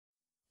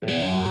Hey,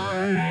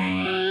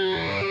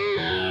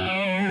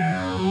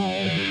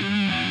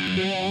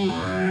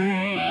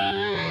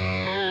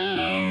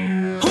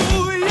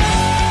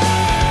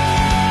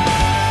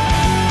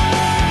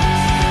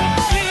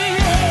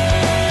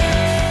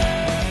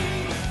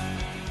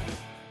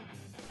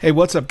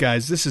 what's up,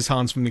 guys? This is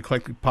Hans from the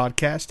Eclectic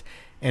podcast,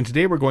 and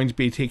today we're going to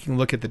be taking a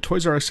look at the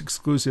Toys R Us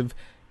exclusive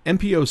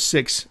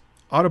MP-06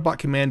 Autobot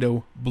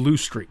Commando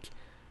Bluestreak.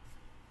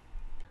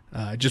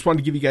 Just wanted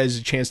to give you guys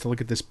a chance to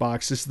look at this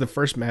box. This is the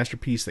first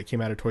Masterpiece that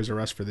came out of Toys R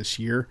Us for this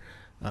year,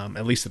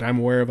 at least that I'm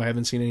aware of. I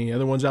haven't seen any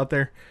other ones out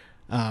there.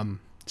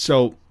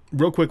 So,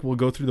 real quick, we'll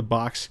go through the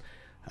box.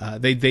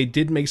 They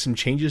did make some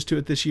changes to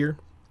it this year.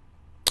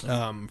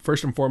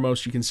 First and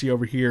foremost, you can see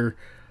over here,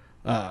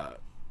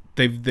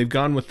 they've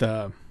gone with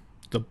the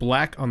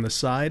black on the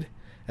side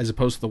as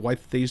opposed to the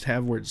white that they used to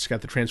have, where it's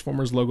got the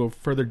Transformers logo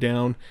further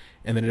down,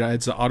 and then it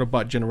adds the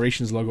Autobot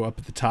Generations logo up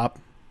at the top.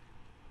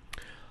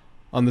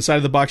 On the side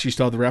of the box, you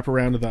still have the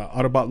wraparound of the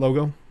Autobot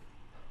logo.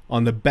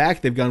 On the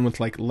back, they've gone with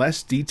like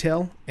less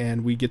detail,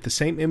 and we get the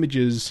same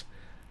images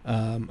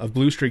of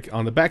Bluestreak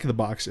on the back of the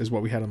box as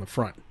what we had on the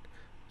front.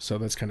 So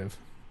that's kind of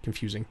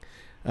confusing.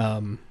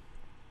 On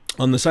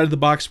the side of the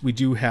box, we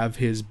do have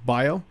his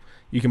bio.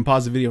 You can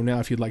pause the video now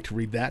if you'd like to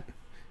read that.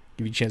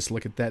 Give you a chance to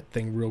look at that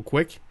thing real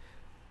quick.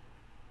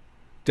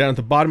 Down at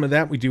the bottom of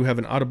that, we do have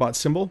an Autobot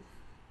symbol.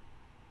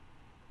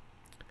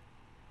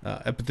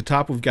 Up at the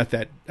top, we've got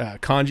that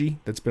kanji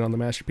that's been on the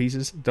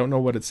Masterpieces. Don't know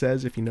what it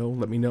says. If you know,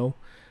 let me know.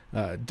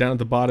 Down at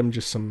the bottom,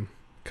 just some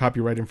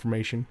copyright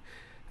information.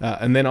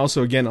 And then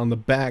also, again, on the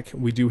back,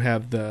 we do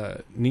have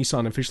the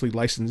Nissan officially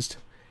licensed.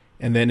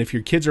 And then if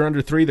your kids are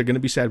under 3, they're going to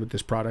be sad with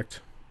this product,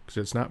 because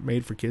it's not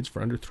made for kids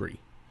for under 3.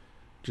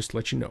 Just to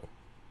let you know.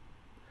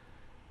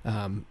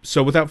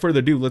 So without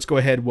further ado, let's go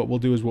ahead. What we'll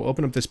do is we'll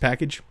open up this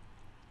package,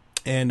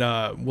 and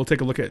we'll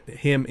take a look at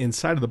him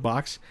inside of the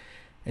box,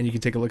 and you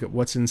can take a look at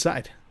what's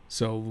inside.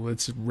 So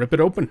let's rip it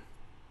open.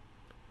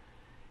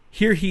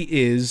 Here he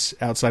is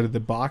outside of the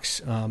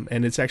box,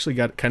 and it's actually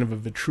got kind of a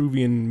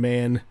Vitruvian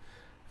Man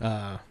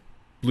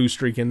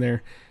Bluestreak in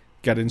there.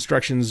 Got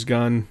instructions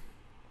gun.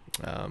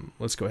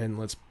 Let's go ahead and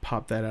let's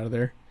pop that out of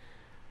there.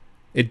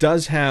 It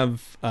does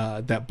have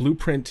that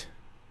blueprint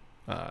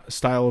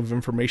style of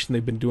information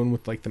they've been doing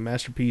with like the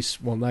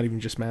Masterpiece. Well, not even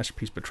just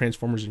Masterpiece, but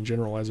Transformers in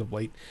general as of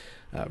late.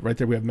 Right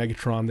there we have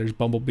Megatron. There's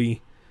Bumblebee.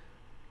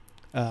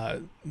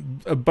 A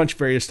bunch of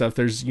various stuff.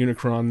 There's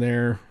Unicron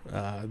there.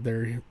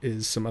 There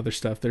is some other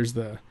stuff. There's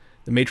the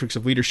Matrix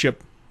of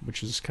Leadership,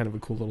 which is kind of a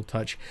cool little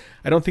touch.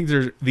 I don't think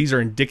these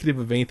are indicative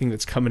of anything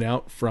that's coming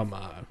out from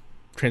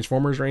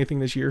Transformers or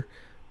anything this year,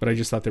 but I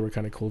just thought they were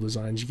kind of cool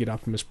designs. You get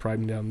Optimus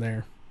Prime down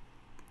there.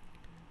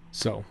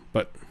 So,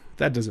 but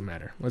that doesn't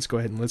matter. Let's go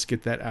ahead and let's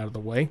get that out of the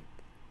way.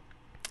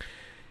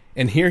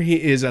 And here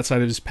he is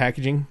outside of his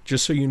packaging.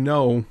 Just so you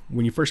know,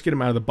 when you first get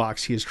him out of the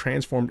box, he is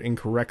transformed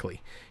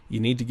incorrectly. You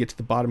need to get to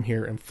the bottom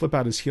here and flip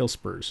out his heel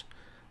spurs.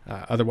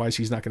 Otherwise,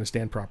 he's not going to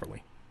stand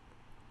properly.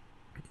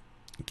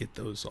 Get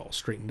those all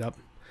straightened up.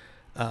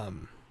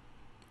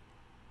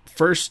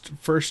 First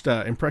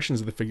impressions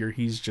of the figure,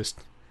 he's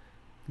just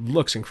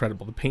looks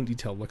incredible. The paint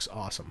detail looks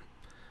awesome.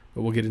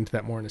 But we'll get into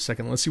that more in a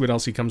second. Let's see what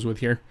else he comes with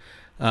here.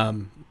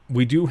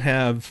 We do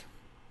have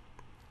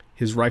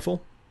his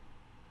rifle,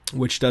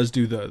 which does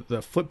do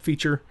the flip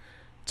feature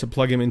to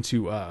plug him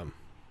into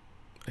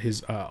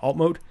his alt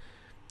mode.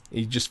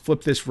 You just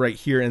flip this right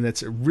here, and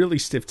that's a really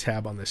stiff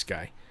tab on this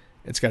guy.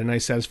 It's got a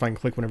nice satisfying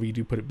click whenever you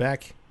do put it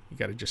back. You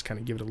got to just kind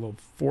of give it a little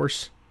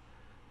force.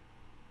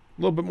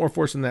 A little bit more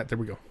force than that. There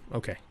we go.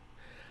 Okay.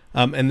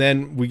 And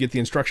then we get the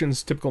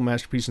instructions, typical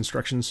Masterpiece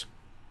instructions.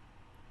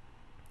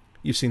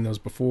 You've seen those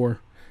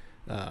before.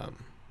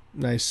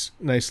 Nice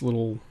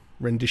little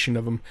rendition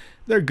of them.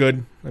 They're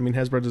good. I mean,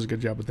 Hasbro does a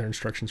good job with their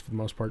instructions for the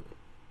most part.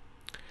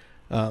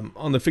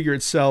 On the figure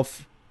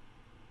itself,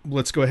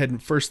 let's go ahead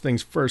and first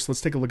things first, let's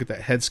take a look at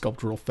that head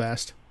sculpt real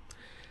fast.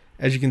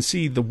 As you can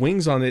see, the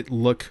wings on it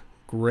look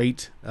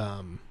great.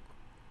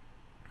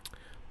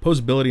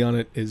 Posability on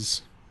it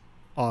is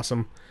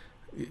awesome.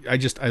 I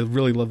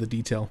really love the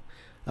detail.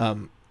 I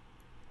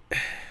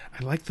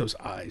like those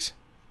eyes.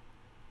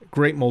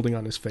 Great molding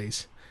on his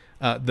face.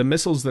 The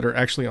missiles that are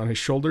actually on his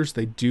shoulders,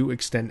 they do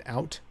extend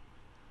out.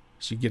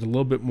 So you get a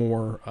little bit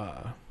more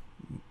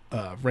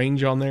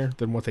range on there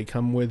than what they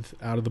come with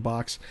out of the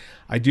box.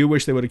 I do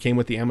wish they would have came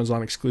with the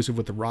Amazon exclusive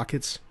with the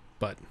rockets,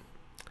 but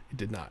it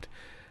did not.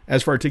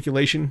 As for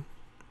articulation,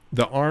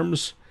 the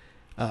arms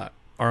are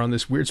on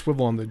this weird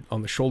swivel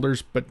on the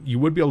shoulders, but you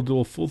would be able to do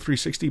a full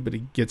 360, but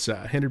it gets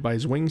hindered by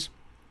his wings.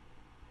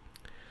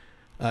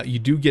 You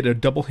do get a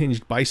double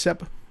hinged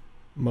bicep.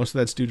 Most of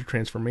that's due to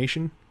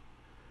transformation,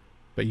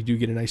 but you do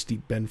get a nice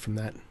deep bend from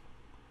that.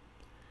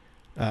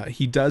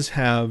 He does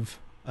have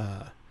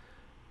a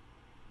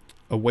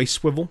waist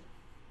swivel,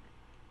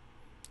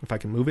 if I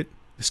can move it.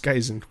 This guy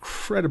is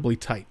incredibly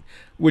tight,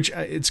 which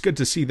it's good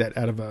to see that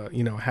out of a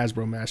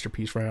Hasbro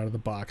Masterpiece right out of the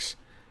box,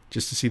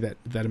 just to see that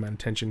amount of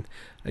tension.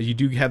 You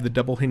do have the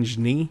double hinged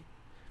knee,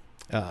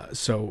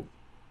 so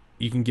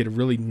you can get a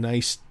really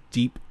nice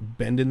deep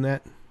bend in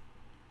that.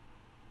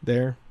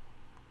 there.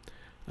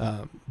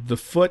 The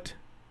foot,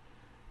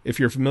 if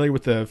you're familiar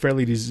with the Fair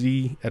Lady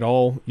Z at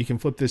all, you can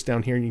flip this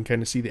down here and you can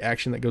kind of see the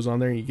action that goes on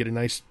there, and you get a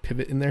nice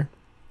pivot in there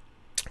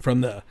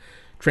from the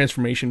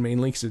transformation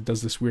mainly, because it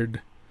does this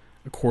weird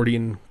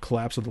accordion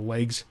collapse of the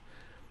legs.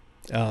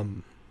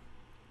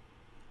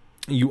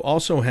 You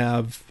also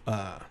have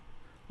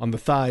on the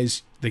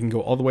thighs, they can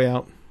go all the way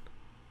out,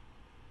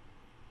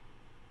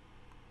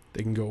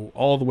 they can go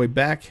all the way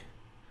back,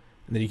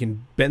 and then you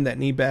can bend that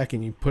knee back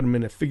and you put them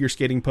in a figure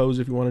skating pose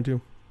if you wanted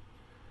to.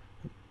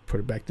 Put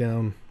it back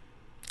down,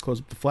 close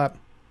up the flap.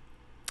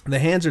 The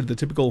hands are the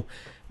typical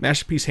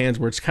Masterpiece hands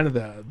where it's kind of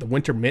the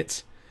winter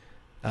mitts.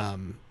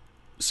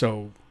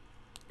 So,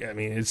 I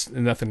mean, it's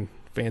nothing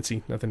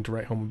fancy, nothing to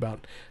write home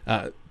about.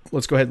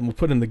 Let's go ahead and we'll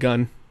put in the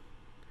gun.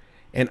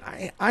 And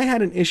I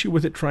had an issue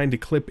with it trying to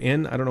clip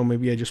in. I don't know,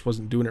 maybe I just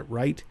wasn't doing it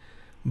right.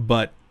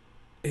 But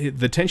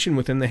the tension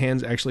within the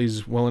hands actually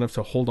is well enough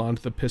to hold on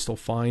to the pistol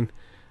fine.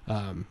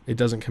 It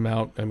doesn't come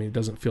out. I mean, it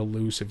doesn't feel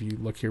loose. If you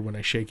look here when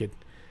I shake it,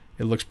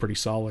 it looks pretty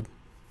solid.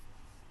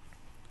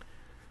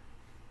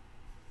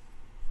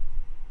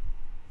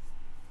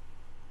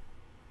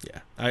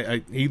 Yeah,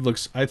 I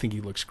think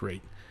he looks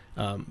great.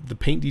 The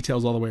paint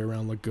details all the way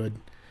around look good.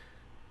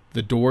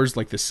 The doors,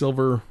 like the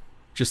silver,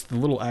 just the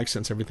little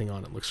accents, everything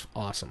on it looks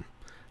awesome.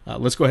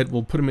 Let's go ahead.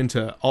 We'll put him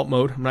into alt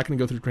mode. I'm not going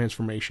to go through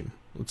transformation.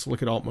 Let's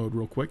look at alt mode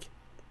real quick.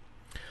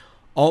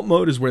 Alt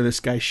mode is where this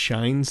guy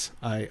shines,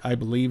 I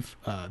believe.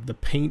 The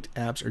paint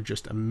apps are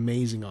just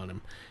amazing on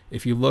him.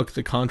 If you look,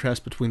 the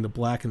contrast between the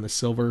black and the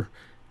silver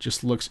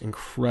just looks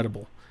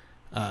incredible.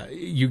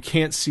 You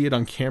can't see it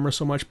on camera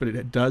so much, but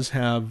it does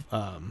have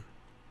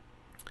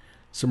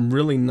some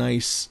really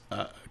nice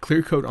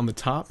clear coat on the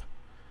top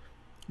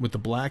with the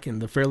black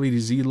and the Fair Lady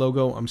Z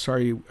logo. I'm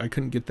sorry, I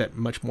couldn't get that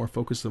much more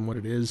focused than what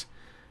it is.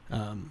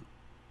 And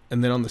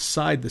then on the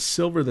side, the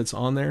silver that's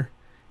on there,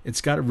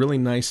 it's got a really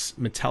nice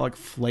metallic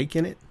flake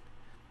in it.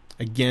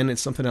 Again,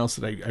 it's something else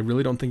that I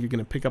really don't think you're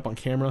going to pick up on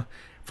camera.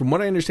 From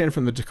what I understand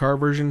from the Takara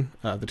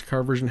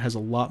version has a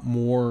lot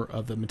more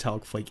of the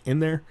metallic flake in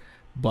there,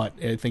 but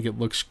I think it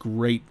looks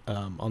great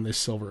on this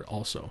silver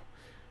also.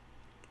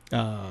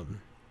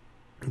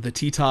 The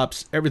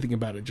T-tops, everything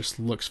about it just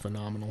looks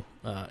phenomenal.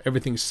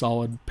 Everything's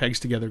solid, pegs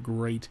together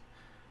great.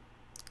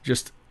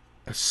 Just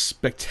a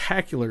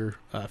spectacular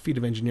feat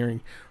of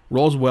engineering.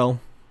 Rolls well.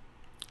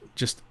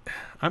 Just,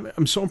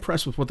 I'm so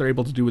impressed with what they're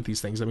able to do with these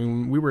things. I mean,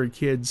 when we were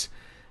kids,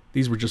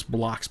 these were just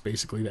blocks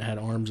basically that had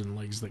arms and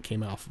legs that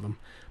came off of them.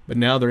 But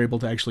now they're able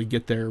to actually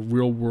get their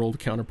real-world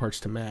counterparts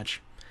to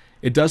match.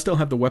 It does still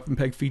have the weapon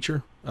peg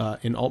feature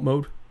in alt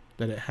mode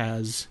that it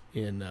has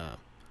in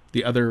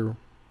the other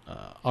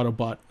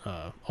Autobot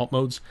alt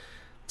modes.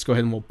 Let's go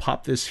ahead and we'll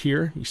pop this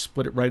here. You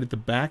split it right at the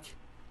back.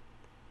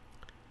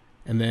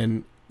 And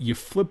then you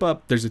flip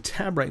up. There's a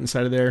tab right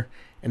inside of there.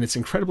 And it's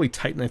incredibly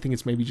tight. And I think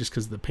it's maybe just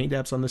because of the paint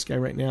apps on this guy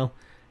right now.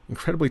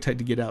 Incredibly tight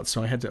to get out.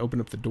 So I had to open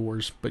up the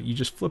doors. But you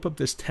just flip up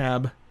this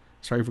tab.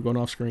 Sorry for going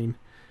off screen.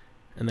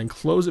 And then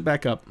close it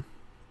back up.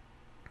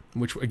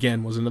 Which,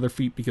 again, was another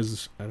feat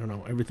because, I don't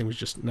know, everything was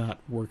just not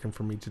working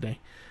for me today.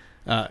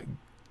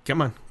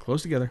 Come on.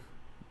 Close together.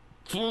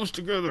 Close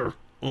together.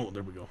 Oh,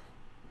 there we go.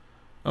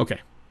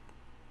 Okay.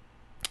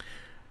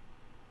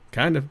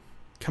 Kind of.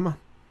 Come on.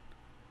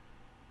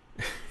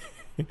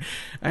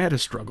 I had a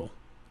struggle.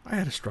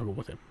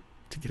 With him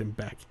to get him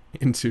back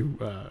into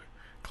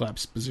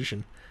collapse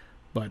position.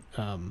 But,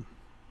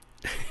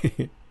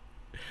 like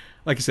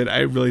I said, I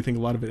really think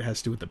a lot of it has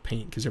to do with the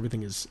paint because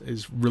everything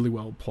is really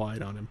well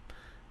applied on him.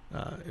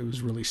 It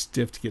was really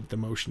stiff to get the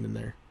motion in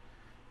there.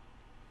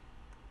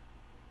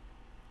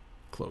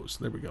 Close.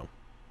 There we go.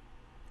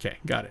 Okay,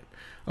 got it.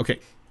 Okay,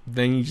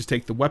 then you just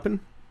take the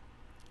weapon.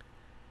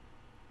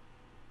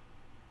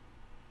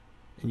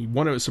 And you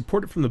want to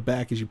support it from the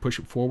back as you push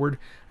it forward.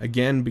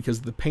 Again, because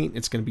of the paint,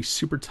 it's going to be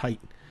super tight.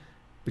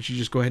 But you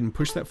just go ahead and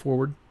push that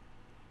forward.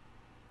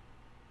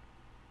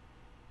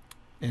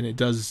 And it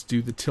does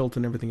do the tilt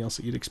and everything else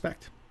that you'd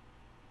expect.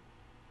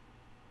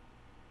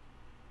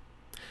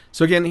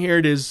 So again, here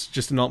it is,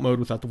 just in alt mode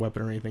without the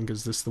weapon or anything,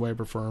 because this is the way I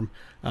prefer them.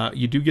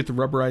 You do get the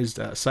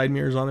rubberized side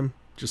mirrors on him,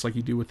 just like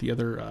you do with the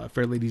other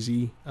Fair Lady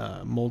Z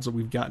molds that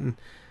we've gotten.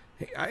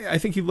 I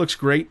think he looks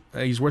great.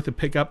 He's worth a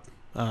pickup.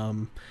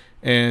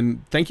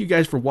 And thank you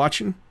guys for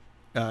watching.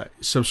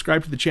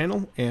 Subscribe to the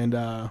channel,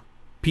 and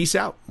peace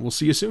out. We'll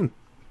see you soon.